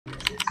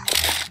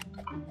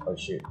Oh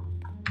shoot.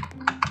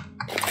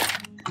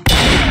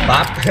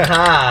 Bop!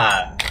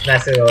 Haha!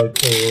 Nice little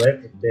cool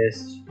lip with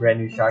this brand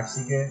new Shark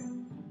Seeker.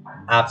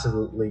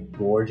 Absolutely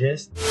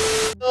gorgeous.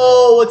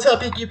 So what's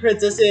up, Pinky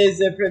Princesses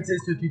and Princess?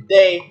 So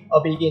today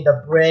I'll be getting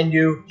the brand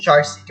new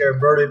Shark Seeker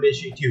Murder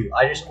Mystery 2.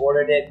 I just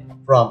ordered it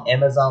from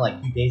Amazon like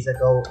 2 days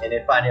ago and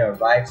it finally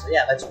arrived. So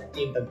yeah, let's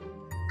redeem the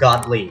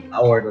godly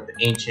or the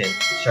ancient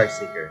Shark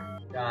Seeker.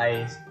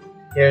 Guys,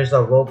 here's a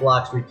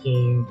Roblox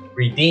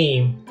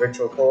redeem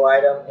virtual code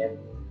item, and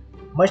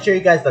I'm gonna show you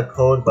guys the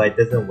code, but it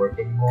doesn't work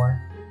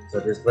anymore. So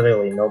there's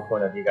literally no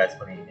point of you guys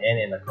putting it in,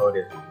 and the code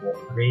is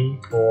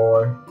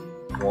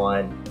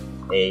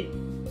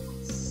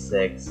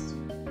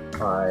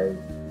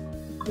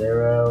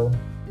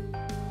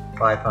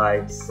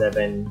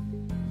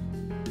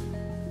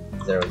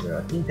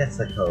I think that's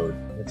the code.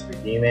 Let's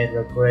redeem it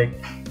real quick.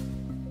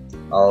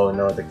 Oh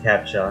no, the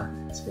captcha.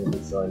 It's gonna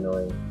be so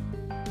annoying.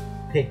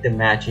 Pick the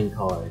matching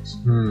cards.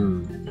 I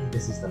think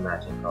this is the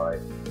matching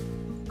card.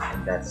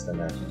 And that's the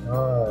matching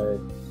card.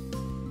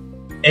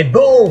 And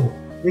boom!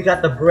 We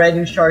got the brand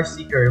new Shark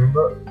Seeker on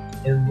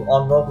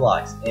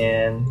Roblox.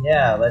 And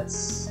yeah,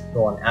 let's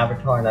go on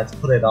Avatar and let's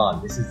put it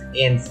on. This is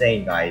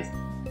insane, guys.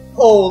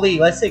 Holy,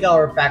 let's take out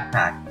our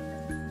backpack.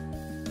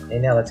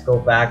 And now let's go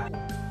back.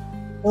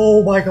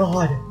 Oh my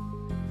god!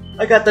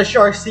 I got the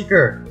Shark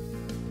Seeker!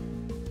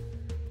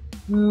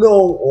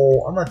 No!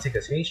 Oh, I'm gonna take a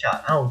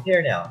screenshot. I don't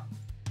care now.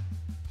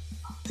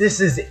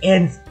 This is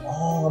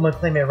oh, I'm gonna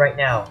claim it right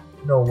now.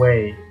 No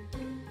way.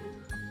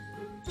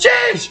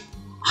 Change!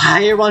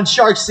 iAirRon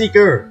Shark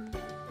Seeker!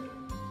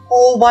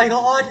 Oh my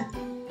god!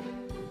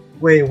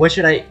 Wait, what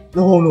should I...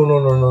 No.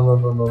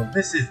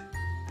 This is...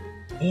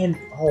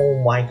 oh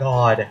my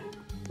god.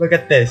 Look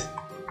at this.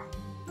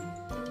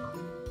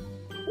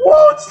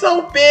 Whoa, it's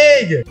so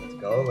big! Let's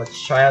go, let's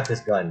try out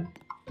this gun.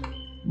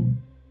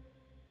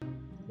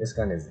 This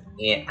gun is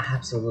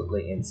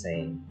absolutely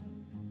insane.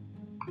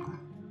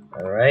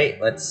 Alright,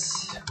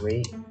 let's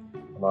wait.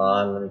 Come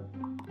on,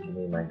 give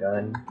me my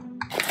gun.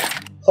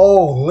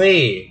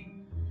 Holy!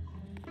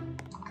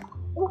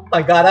 Oh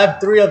my god, I have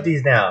 3 of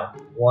these now.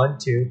 1,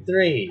 2,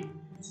 3.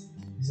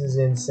 This is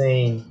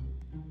insane.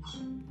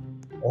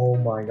 Oh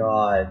my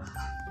god.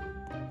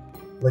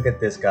 Look at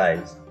this,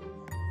 guys.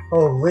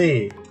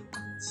 Holy!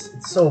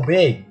 It's so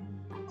big.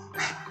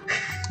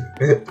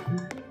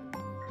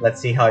 Let's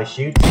see how it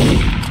shoots.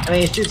 I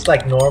mean, it shoots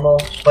like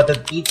normal, but the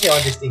detail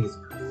on this thing is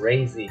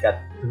crazy. Got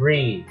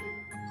 3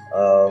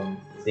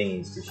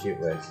 thingies to shoot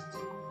with.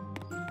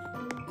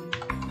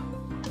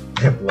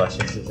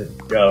 Blushes.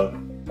 Go.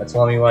 That's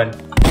 1v1.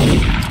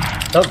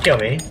 Don't kill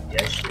me.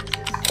 Yes.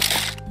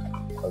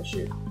 Oh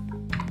shoot.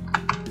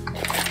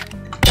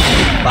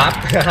 Bop!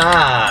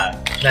 Haha!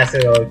 Nice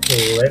little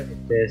cool lip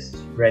with this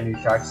brand new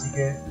Shark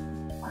Seeker.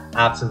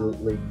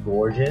 Absolutely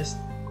gorgeous.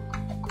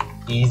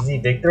 Easy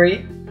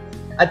victory.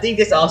 I think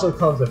this also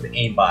comes with the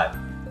aimbot.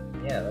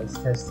 Yeah, let's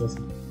test this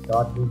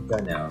godly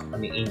gun out. I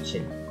mean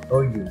ancient.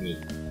 Or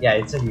unique. Yeah,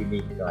 it's a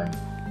unique gun.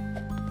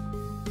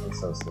 It's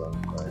so slow,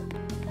 but...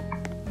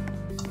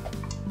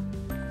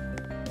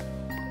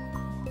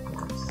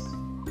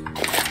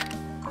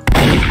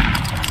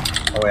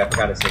 Oh wait, I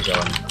forgot to say go.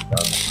 I'm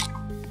done.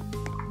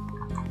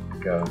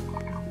 Go.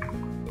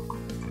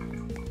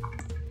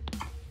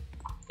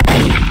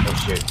 Oh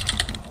shoot.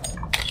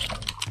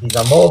 He's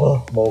a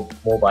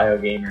mobile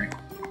gamer.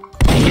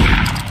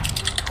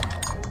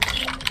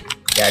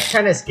 Yeah, it's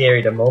kinda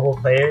scary. The mobile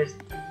players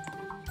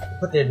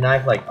put their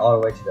knife like all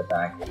the way to the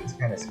back. It's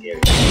kinda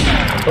scary.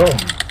 And boom!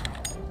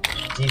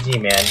 GG,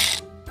 man.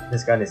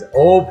 This gun is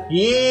OP! There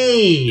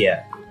we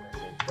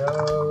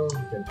go.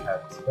 You can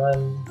have this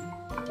gun.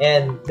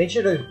 And make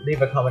sure to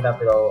leave a comment down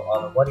below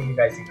on what do you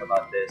guys think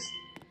about this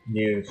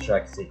new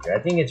Shark Seeker. I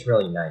think it's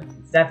really nice.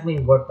 It's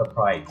definitely worth the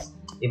price,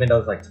 even though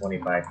it's like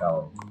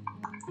 $25.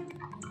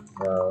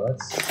 So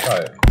let's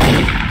start.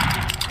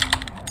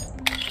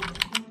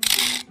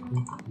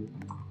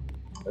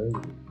 Oh.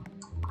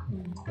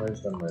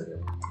 Where's the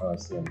murder? Oh, I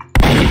see him.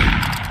 I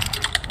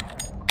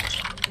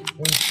think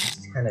this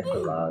is kind of too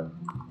loud.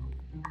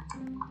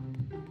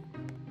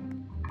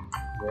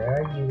 Where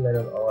are you,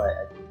 little? Oh, I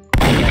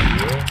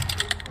you?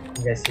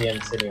 You guys see him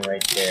sitting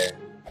right there.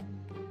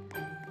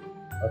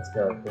 Let's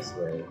go this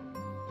way.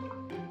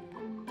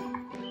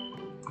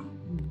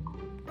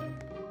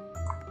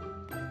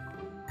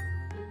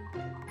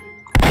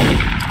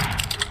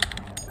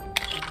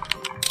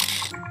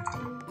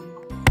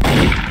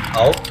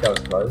 Oh, that was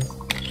close.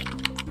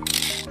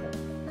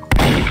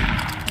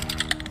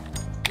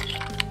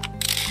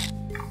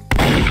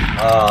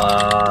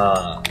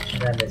 Ah, how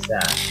did I miss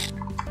that?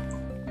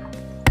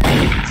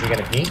 Is he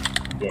gonna peek?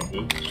 He didn't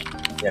peek.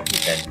 Yeah, he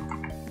said.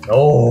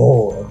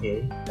 Oh, okay,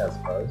 that was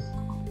close.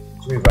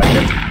 Should we run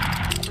it?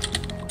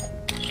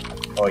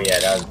 Oh yeah,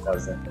 that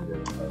was definitely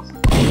really close.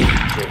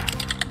 Shoot.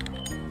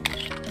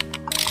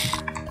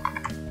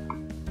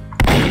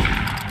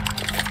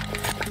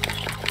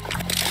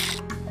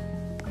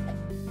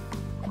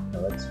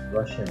 Now let's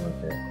rush him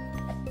with it.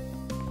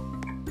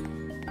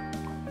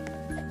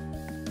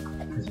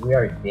 Because we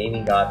are a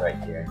gaming god right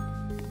here.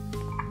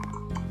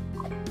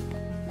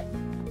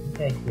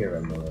 can't hear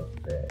him a little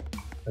bit.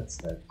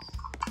 Footsteps.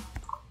 I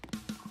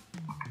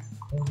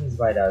think he's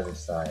right out of the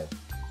side.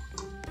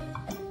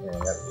 Yeah,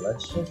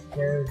 let's just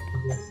go to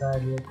the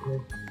side real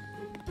quick.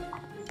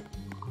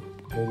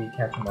 Maybe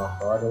catch him off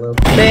guard a little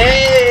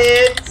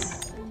bit!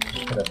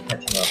 Could have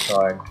catch him off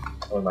guard.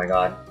 Oh my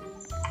god.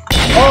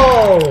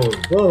 Oh!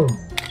 Boom!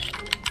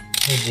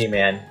 GG,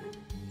 man.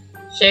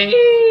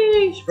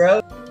 Sheesh,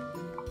 bro!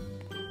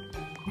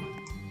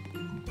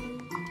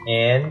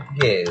 And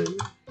go.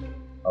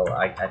 Oh,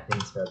 I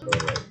think it's gonna go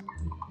right.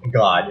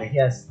 God,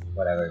 yes,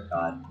 whatever,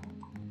 god.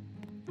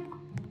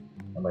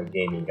 I'm a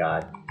gaming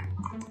god.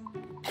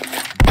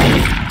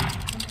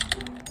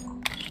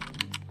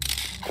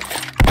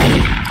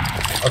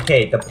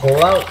 Okay, the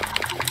pullout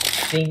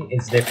thing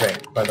is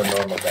different from the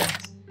normal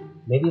guns.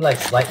 Maybe like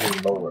slightly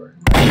lower.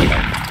 You're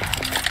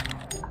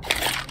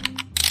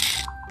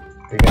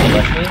gonna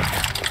rush me?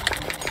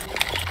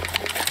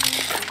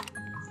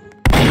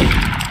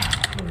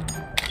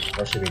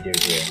 What should we do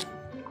here?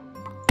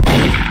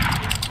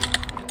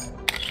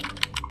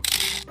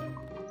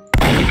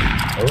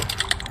 Oh.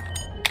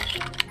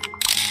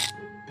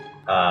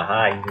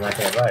 Hi, he's not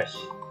gonna rush.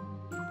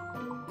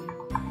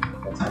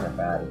 That's kinda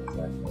bad if he's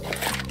not gonna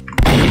rush.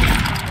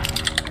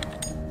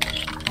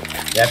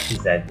 Yep,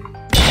 he's dead.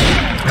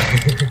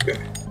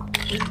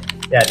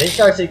 Yeah, this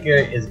Shark Seeker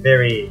is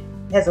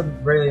has a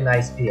really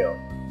nice feel.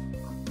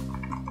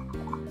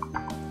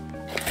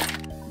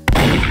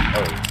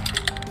 Oh.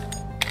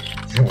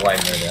 Why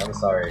murder? I'm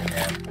sorry,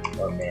 man.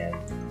 Oh, man.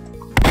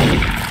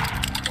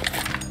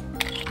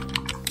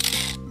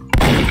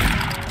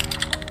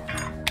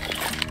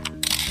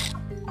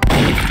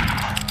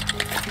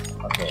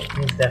 Okay,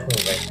 he's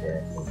definitely right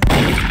there.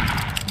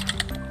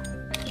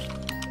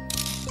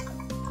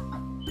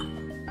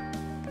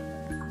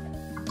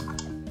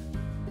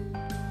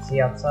 Is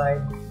he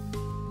outside?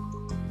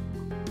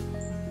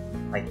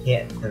 I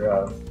can't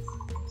throw.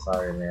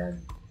 Sorry,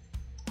 man.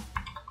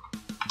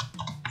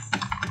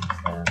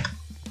 Yeah.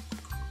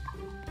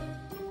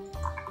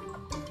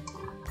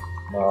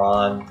 Come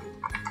on.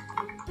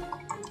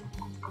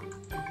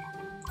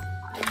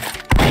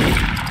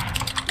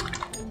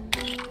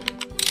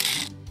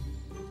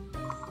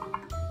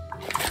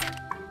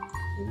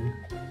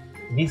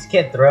 If he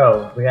can't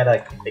throw, we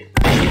gotta keep the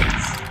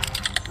distance.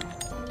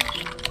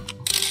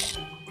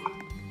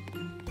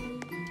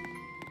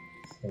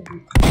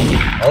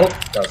 Oh,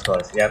 that was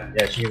close. Yep,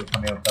 yeah, she was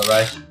coming with the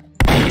rush.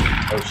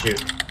 Oh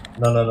shoot.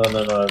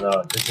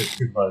 No. This is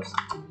too close.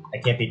 I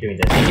can't be doing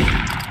this.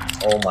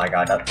 Oh my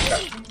god,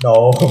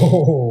 no!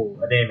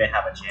 I didn't even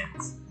have a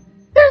chance.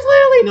 There's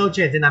literally no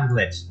chance and I'm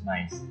glitched.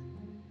 Nice.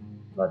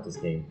 Love this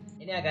game.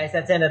 And yeah guys,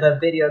 that's the end of the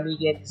video of me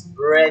getting this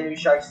brand new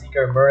Shark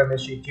Seeker Murder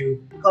Mystery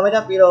 2. Comment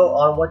down below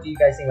on what do you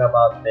guys think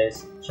about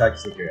this Shark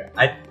Seeker.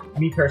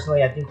 Me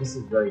personally, I think this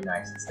is really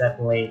nice. It's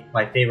definitely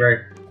my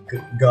favorite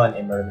gun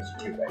in Murder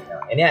Mystery 2 right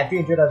now. And yeah, if you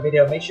enjoyed our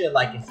video, make sure to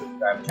like and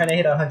subscribe. I'm trying to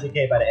hit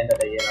 100k by the end of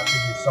the year. I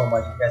thank you so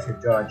much. You guys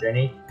could join our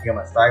journey, become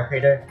a star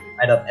creator.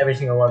 I love every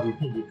single one of you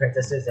pinky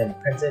princesses and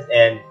princes.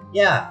 And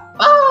yeah,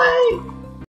 bye!